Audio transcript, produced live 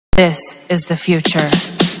This is the future.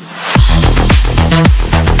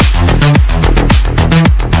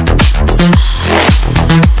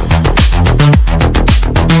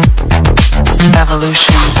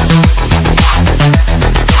 Evolution.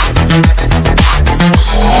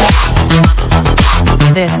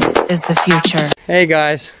 This is the future. Hey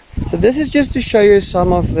guys, so this is just to show you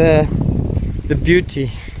some of the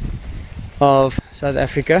beauty of South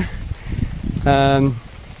Africa.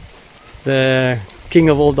 The king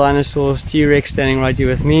of all dinosaurs, T-Rex, standing right here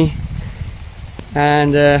with me,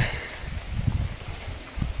 and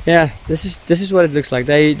yeah, this is what it looks like.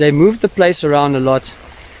 They moved the place around a lot.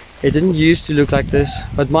 It didn't used to look like this,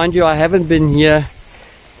 but mind you, I haven't been here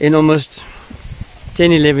in almost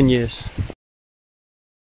 10-11 years.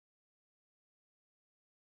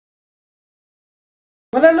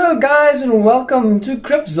 Well, hello guys, and welcome to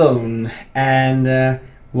Cript Zone. And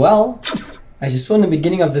well, as you saw in the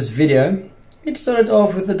beginning of this video, it started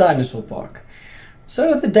off with the dinosaur park.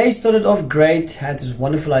 So the day started off great. Had this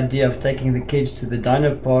wonderful idea of taking the kids to the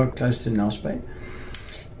dino park close to Nelspruit,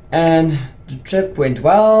 and the trip went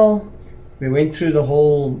well. We went through the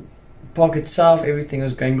whole park itself. Everything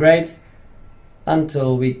was going great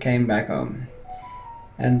until we came back home,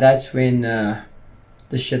 and that's when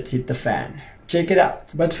the shit hit the fan. Check it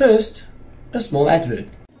out. But first, a small advert.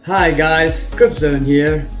 Hi guys, Cript Zone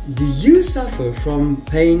here. Do you suffer from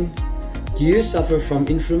pain? Do you suffer from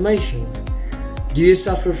inflammation? Do you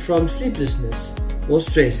suffer from sleeplessness or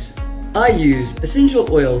stress? I use essential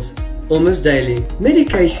oils almost daily.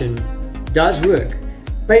 Medication does work.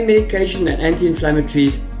 Pain medication and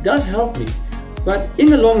anti-inflammatories does help me. But in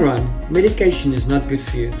the long run, medication is not good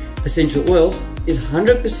for you. Essential oils is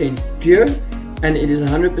 100% pure and it is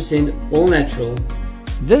 100% all natural.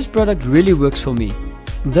 This product really works for me.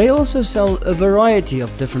 They also sell a variety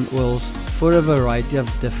of different oils for a variety of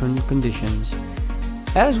different conditions,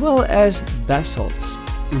 as well as bath salts.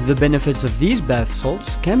 The benefits of these bath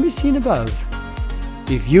salts can be seen above.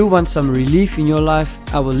 If you want some relief in your life,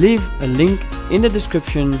 I will leave a link in the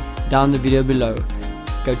description down the video below.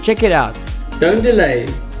 Go check it out. Don't delay.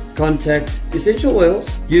 Contact Essential Oils,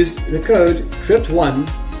 use the code CRIPT1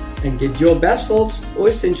 and get your bath salts or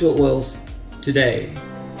essential oils today.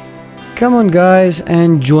 Come on guys,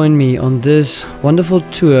 and join me on this wonderful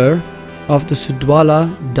tour of the Sudwala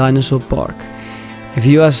Dinosaur Park. If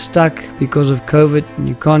you are stuck because of COVID and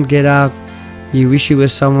you can't get out, you wish you were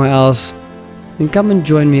somewhere else, then come and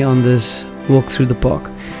join me on this walk through the park.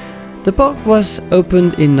 The park was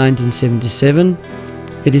opened in 1977.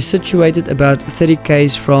 It is situated about 30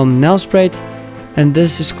 km from Nelspruit, and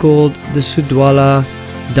this is called the Sudwala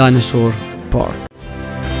Dinosaur Park.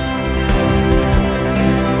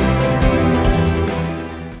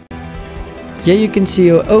 Here you can see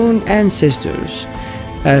your own ancestors,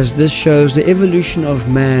 as this shows the evolution of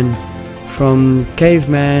man from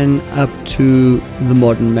caveman up to the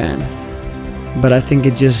modern man. But I think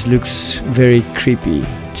it just looks very creepy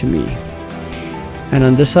to me. And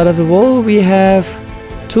on this side of the wall we have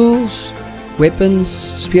tools, weapons,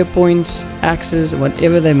 spear points, axes,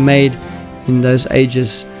 whatever they made in those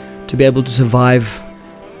ages to be able to survive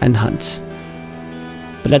and hunt.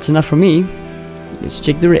 But that's enough for me. Let's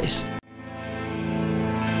check the rest.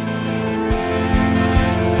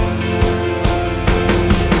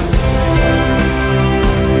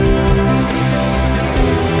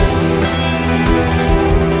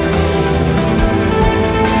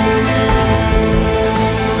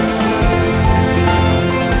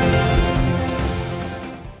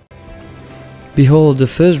 Behold the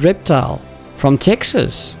first reptile from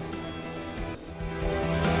Texas.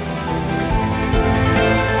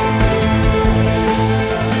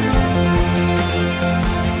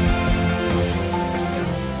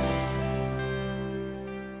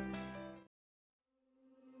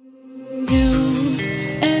 You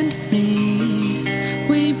and me,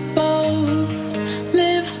 we both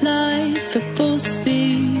live life at full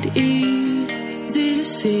speed, easy to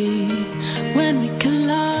see when we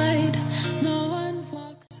collide.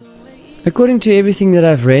 According to everything that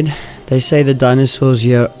I've read, they say the dinosaurs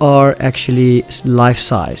here are actually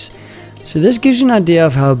life-size. So this gives you an idea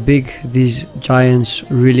of how big these giants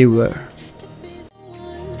really were.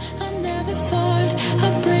 I never thought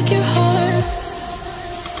I'd break your heart.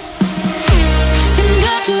 And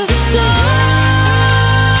after the stars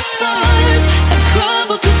have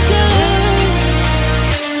crumbled to dust,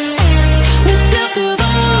 we still feel the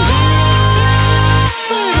warmth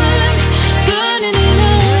burning in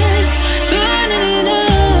us, burning in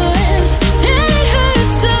us. It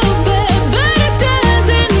hurts so bad, but it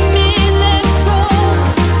doesn't mean that it's wrong.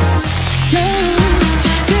 No,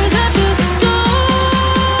 'cause after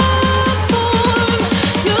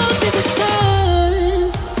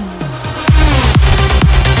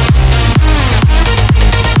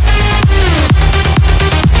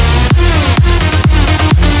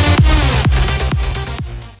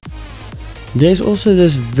There's also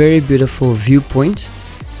this very beautiful viewpoint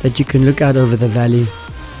that you can look out over the valley,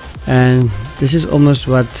 and this is almost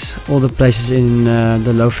what all the places in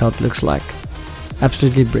the Lowveld looks like.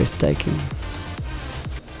 Absolutely breathtaking.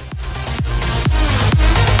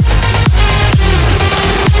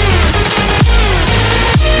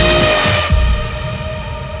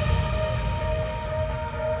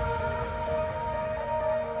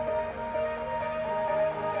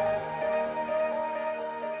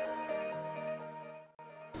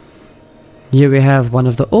 Here we have one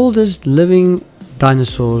of the oldest living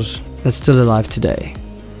dinosaurs that's still alive today.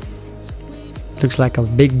 Looks like a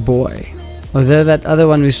big boy. Although that other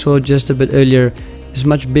one we saw just a bit earlier is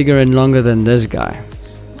much bigger and longer than this guy.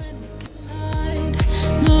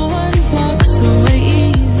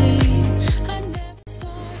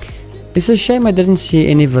 It's a shame I didn't see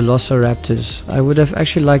any velociraptors. I would have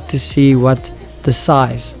actually liked to see what the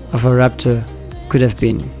size of a raptor could have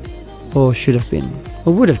been, or should have been,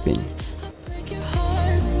 or would have been.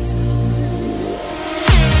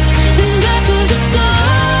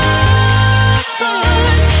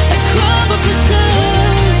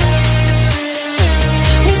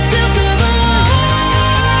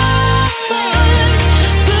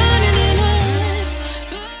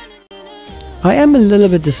 I am a little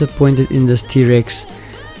bit disappointed in this T-Rex.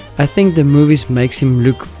 I think the movies makes him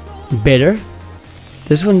look better.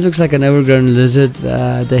 This one looks like an overgrown lizard.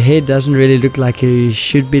 The head doesn't really look like he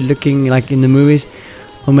should be looking like in the movies,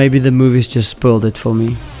 or maybe the movies just spoiled it for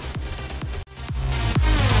me.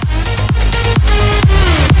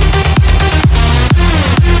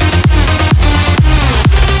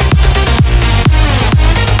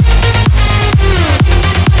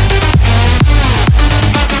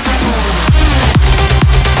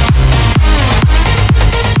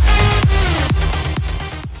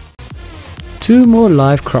 Two more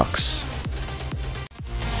live crocs.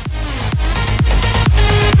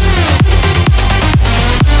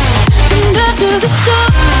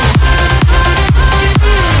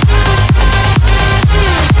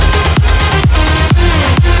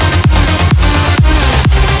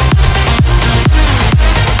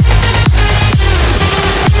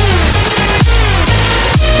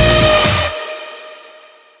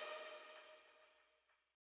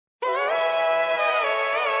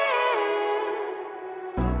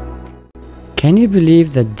 Can you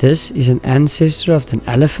believe that this is an ancestor of an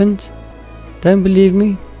elephant? Don't believe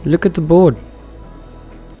me? Look at the board.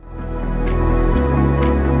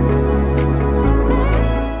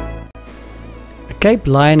 A Cape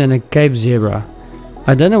lion and a Cape zebra.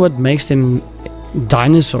 I don't know what makes them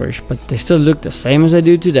dinosaurish, but they still look the same as they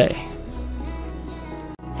do today.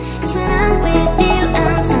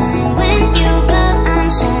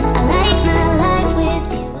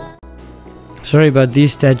 Sorry about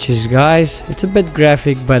these statues, guys. It's a bit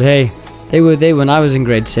graphic, but hey, they were there when I was in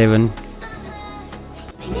grade 7.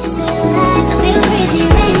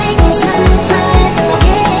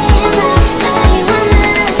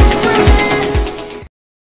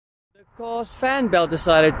 The car's fan belt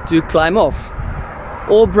decided to climb off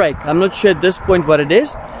or break. I'm not sure at this point what it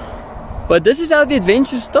is, but this is how the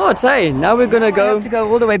adventure starts. Hey, now we're gonna go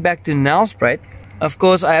all the way back to Nelspruit. Of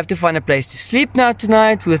course, I have to find a place to sleep now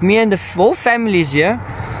tonight with me and the whole family's here.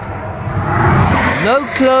 No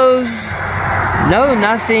clothes, no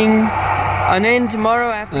nothing. And then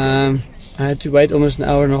tomorrow I have to I had to wait almost an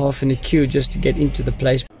hour and a half in the queue just to get into the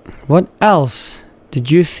place. What else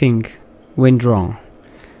did you think went wrong?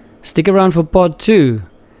 Stick around for part 2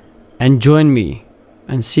 and join me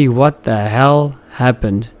and see what the hell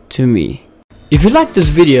happened to me. If you liked this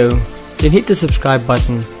video, then hit the subscribe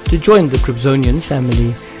button to join the Criprtonian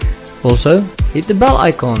family. Also, hit the bell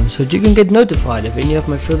icon so that you can get notified of any of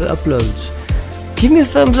my further uploads. Give me a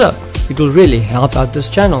thumbs up, it will really help out this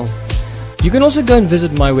channel. You can also go and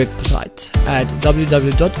visit my website at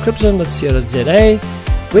www.criprtzone.co.za,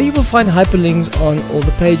 where you will find hyperlinks on all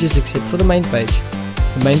the pages except for the main page.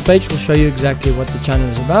 The main page will show you exactly what the channel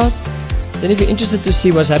is about. Then if you're interested to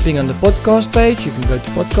see what's happening on the podcast page, you can go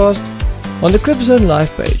to podcast. On the CriPt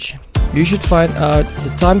live page, you should find out the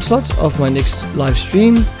time slots of my next live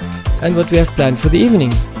stream and what we have planned for the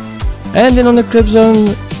evening. And then on the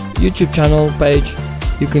CriPt YouTube channel page,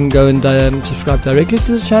 you can go and subscribe directly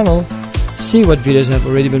to the channel, see what videos have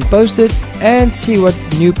already been posted, and see what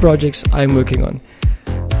new projects I'm working on.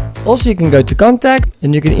 Also, you can go to contact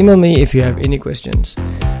and you can email me if you have any questions.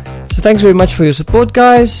 So thanks very much for your support,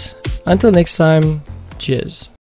 guys. Until next time, cheers.